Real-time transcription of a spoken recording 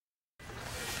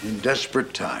In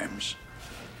desperate times,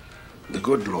 the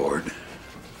good Lord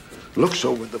looks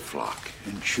over the flock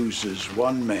and chooses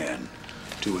one man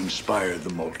to inspire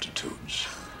the multitudes,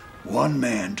 one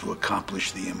man to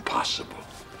accomplish the impossible,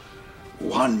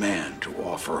 one man to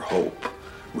offer hope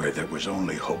where there was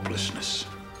only hopelessness.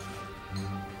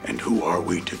 And who are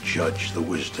we to judge the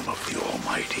wisdom of the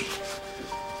Almighty?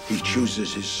 He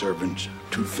chooses his servant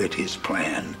to fit his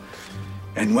plan.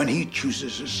 And when he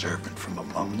chooses a servant from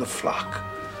among the flock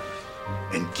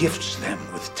and gifts them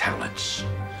with talents,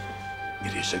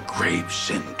 it is a grave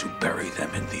sin to bury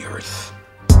them in the earth.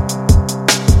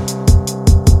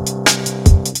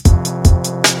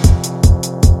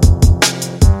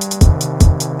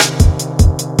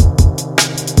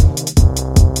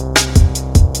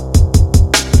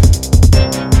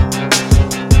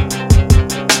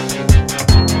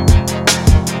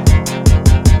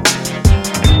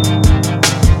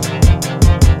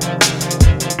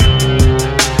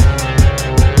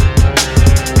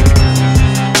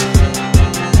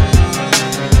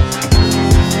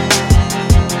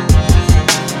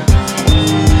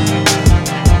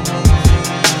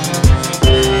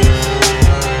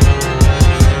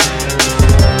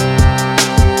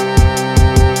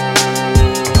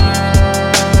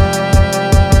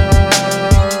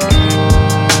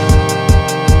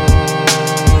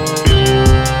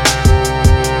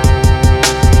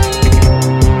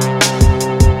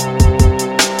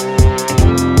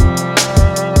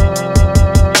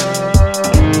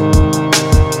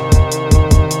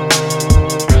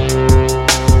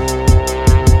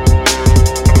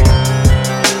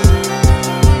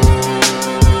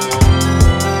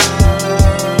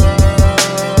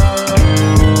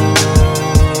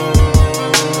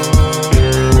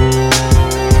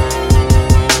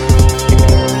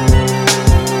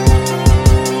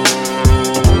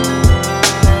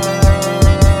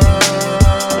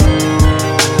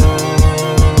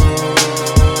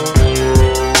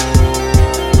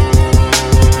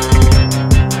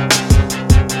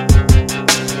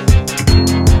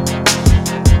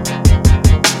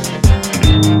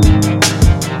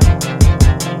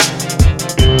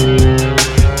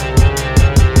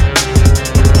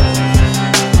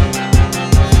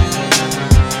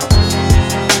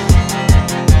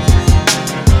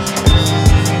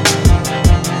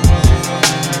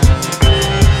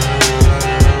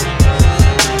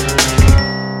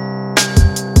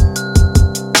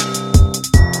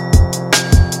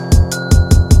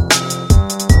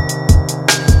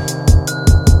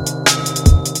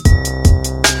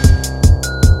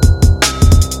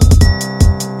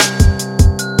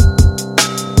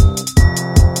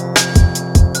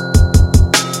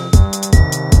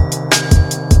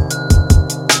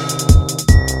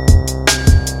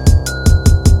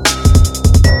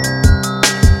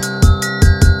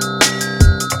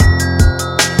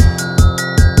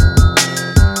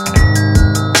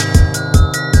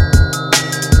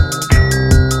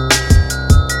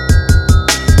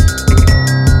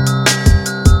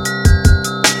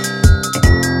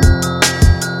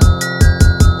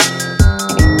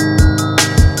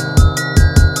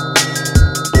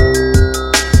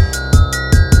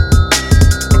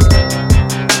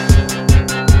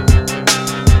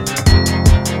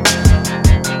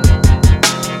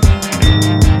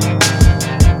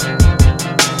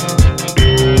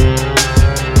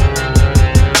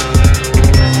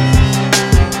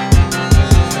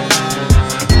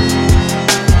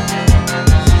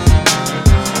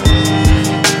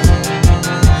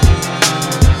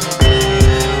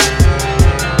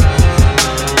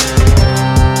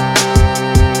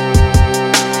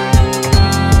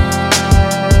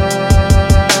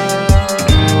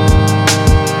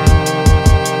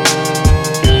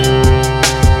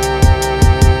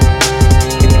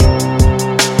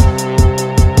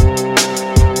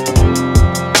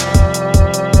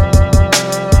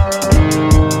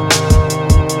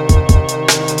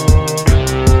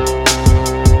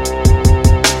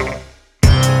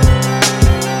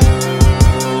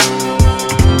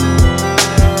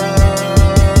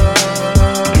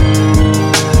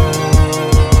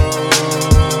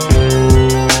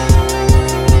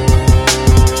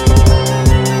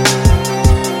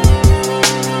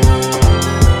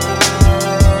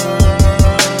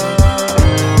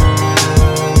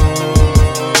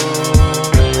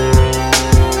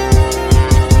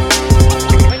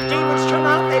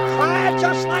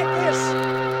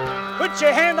 Put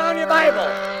your hand on your Bible.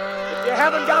 If you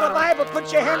haven't got a Bible,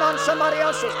 put your hand on somebody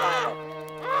else's Bible.